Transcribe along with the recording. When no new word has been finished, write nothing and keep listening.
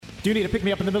Do you need to pick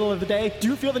me up in the middle of the day? Do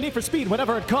you feel the need for speed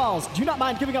whenever it calls? Do you not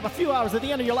mind giving up a few hours at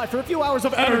the end of your life for a few hours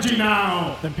of energy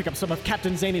now? Then pick up some of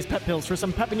Captain Zane's Pep Pills for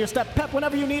some pep in your step. Pep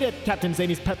whenever you need it. Captain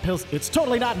Zane's Pep Pills. It's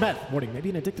totally not meth. Warning, may be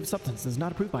an addictive substance and is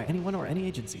not approved by anyone or any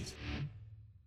agencies.